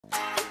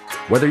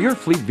Whether your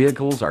fleet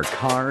vehicles are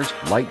cars,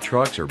 light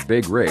trucks, or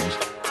big rigs,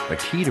 the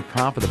key to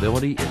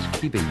profitability is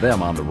keeping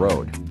them on the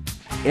road.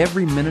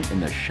 Every minute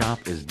in the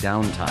shop is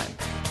downtime.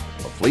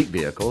 A fleet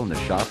vehicle in the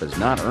shop is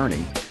not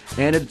earning,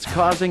 and it's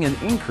causing an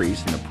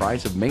increase in the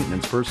price of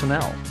maintenance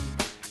personnel.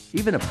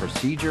 Even a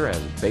procedure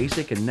as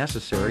basic and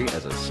necessary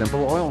as a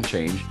simple oil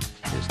change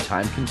is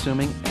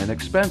time-consuming and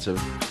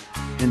expensive,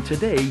 and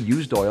today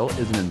used oil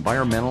is an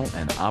environmental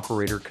and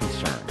operator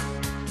concern.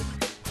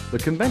 The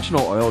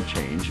conventional oil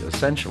change,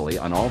 essentially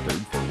unaltered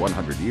for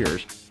 100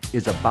 years,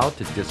 is about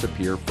to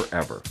disappear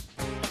forever.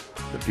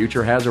 The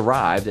future has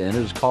arrived and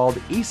it is called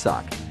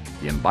ESOC,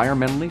 the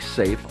environmentally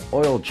safe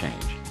oil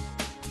change.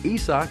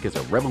 ESOC is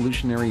a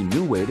revolutionary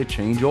new way to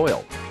change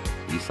oil.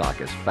 ESOC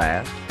is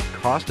fast,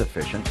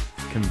 cost-efficient,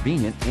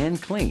 convenient,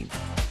 and clean.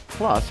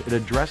 Plus, it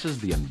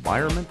addresses the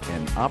environment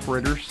and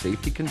operator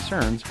safety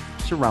concerns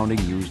surrounding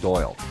used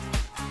oil.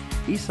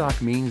 ESOC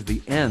means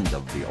the end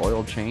of the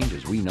oil change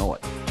as we know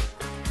it.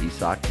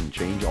 ESOC can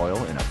change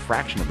oil in a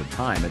fraction of the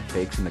time it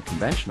takes in the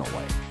conventional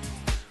way.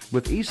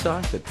 With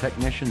ESOC, the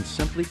technician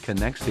simply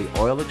connects the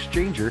oil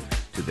exchanger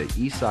to the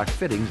ESOC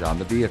fittings on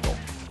the vehicle.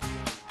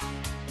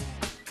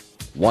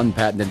 One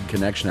patented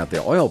connection at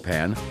the oil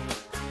pan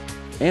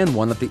and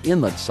one at the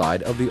inlet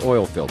side of the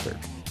oil filter.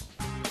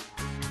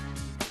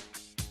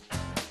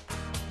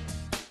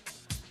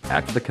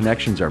 After the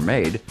connections are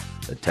made,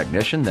 the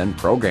technician then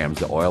programs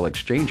the oil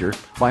exchanger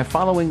by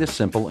following the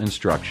simple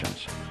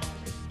instructions.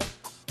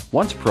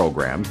 Once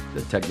programmed,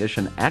 the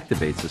technician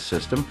activates the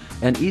system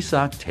and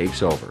ESOC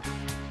takes over.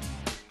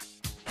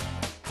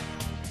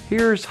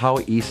 Here's how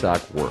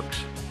ESOC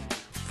works.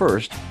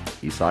 First,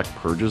 ESOC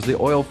purges the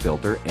oil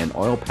filter and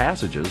oil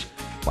passages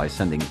by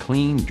sending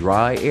clean,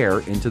 dry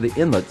air into the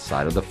inlet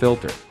side of the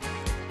filter.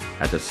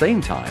 At the same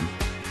time,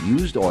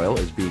 used oil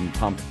is being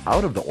pumped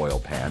out of the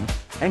oil pan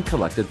and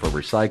collected for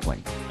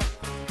recycling.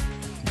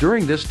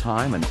 During this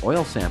time, an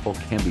oil sample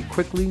can be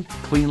quickly,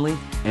 cleanly,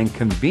 and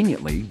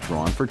conveniently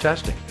drawn for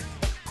testing.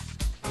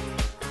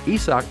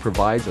 ESOC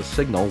provides a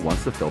signal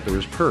once the filter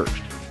is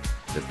purged.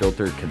 The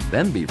filter can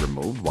then be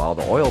removed while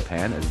the oil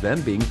pan is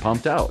then being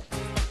pumped out.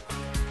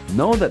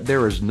 Know that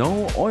there is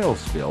no oil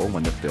spill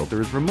when the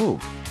filter is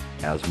removed,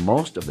 as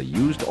most of the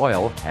used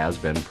oil has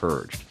been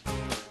purged.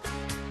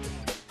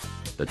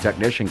 The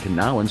technician can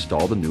now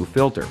install the new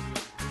filter.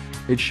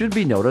 It should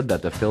be noted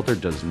that the filter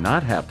does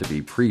not have to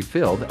be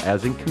pre-filled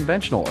as in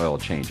conventional oil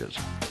changes.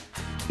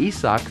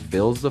 ESOC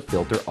fills the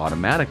filter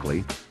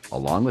automatically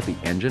along with the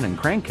engine and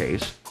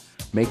crankcase,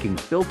 making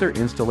filter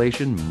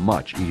installation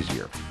much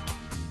easier.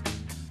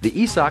 The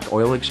ESOC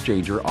oil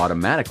exchanger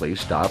automatically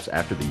stops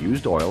after the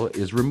used oil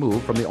is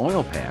removed from the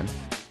oil pan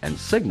and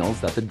signals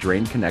that the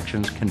drain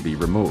connections can be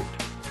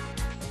removed.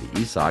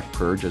 The ESOC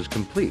purge is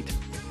complete.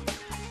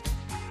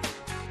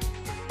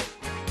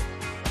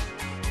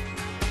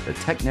 The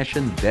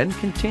technician then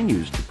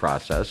continues to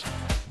process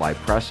by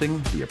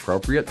pressing the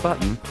appropriate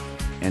button,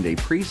 and a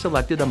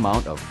pre-selected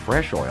amount of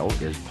fresh oil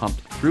is pumped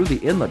through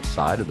the inlet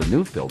side of the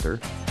new filter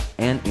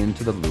and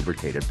into the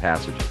lubricated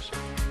passages.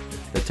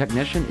 The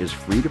technician is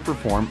free to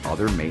perform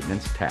other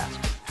maintenance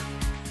tasks.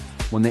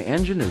 When the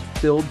engine is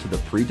filled to the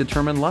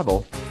predetermined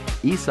level,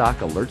 ESOC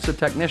alerts the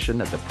technician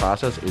that the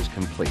process is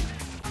complete,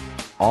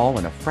 all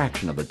in a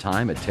fraction of the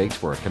time it takes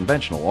for a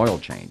conventional oil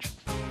change.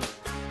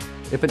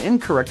 If an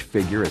incorrect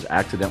figure is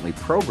accidentally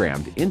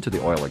programmed into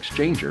the oil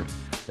exchanger,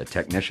 the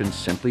technician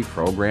simply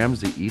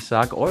programs the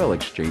ESOC oil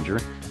exchanger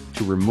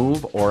to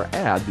remove or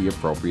add the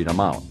appropriate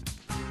amount.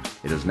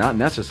 It is not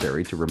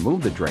necessary to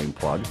remove the drain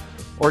plug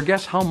or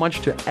guess how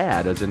much to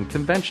add as in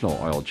conventional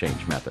oil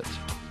change methods.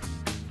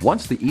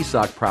 Once the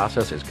ESOC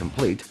process is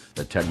complete,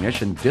 the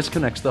technician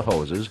disconnects the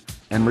hoses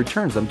and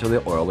returns them to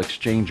the oil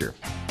exchanger.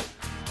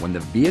 When the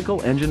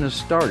vehicle engine is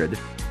started,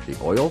 the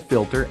oil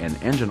filter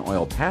and engine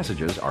oil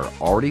passages are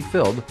already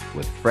filled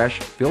with fresh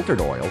filtered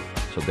oil,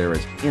 so there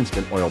is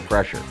instant oil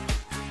pressure.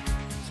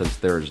 Since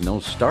there is no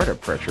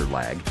startup pressure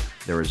lag,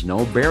 there is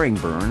no bearing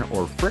burn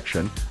or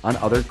friction on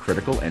other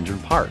critical engine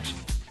parts.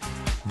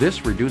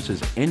 This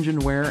reduces engine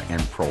wear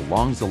and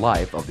prolongs the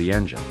life of the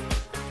engine.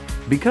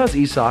 Because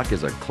ESOC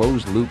is a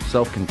closed-loop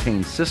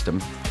self-contained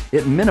system,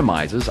 it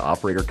minimizes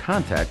operator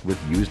contact with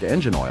used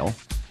engine oil,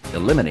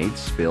 eliminates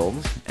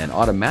spills, and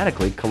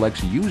automatically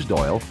collects used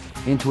oil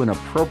into an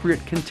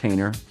appropriate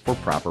container for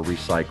proper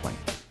recycling.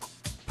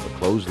 The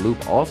closed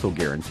loop also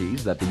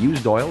guarantees that the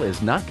used oil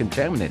is not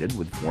contaminated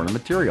with foreign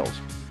materials,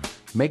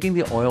 making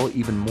the oil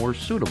even more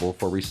suitable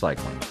for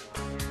recycling.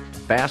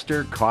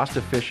 Faster,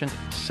 cost-efficient,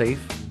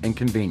 safe, and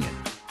convenient.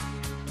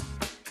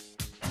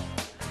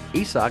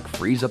 ESOC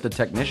frees up the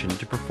technician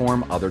to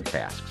perform other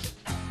tasks.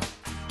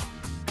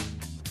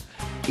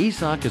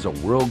 ESOC is a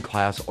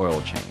world-class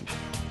oil change.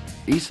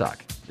 ESOC,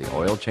 the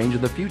oil change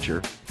of the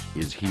future,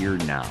 is here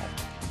now.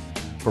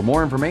 For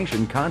more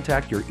information,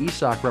 contact your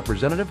ESOC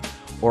representative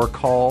or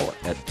call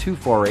at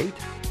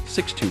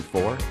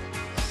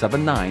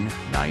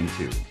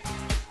 248-624-7992.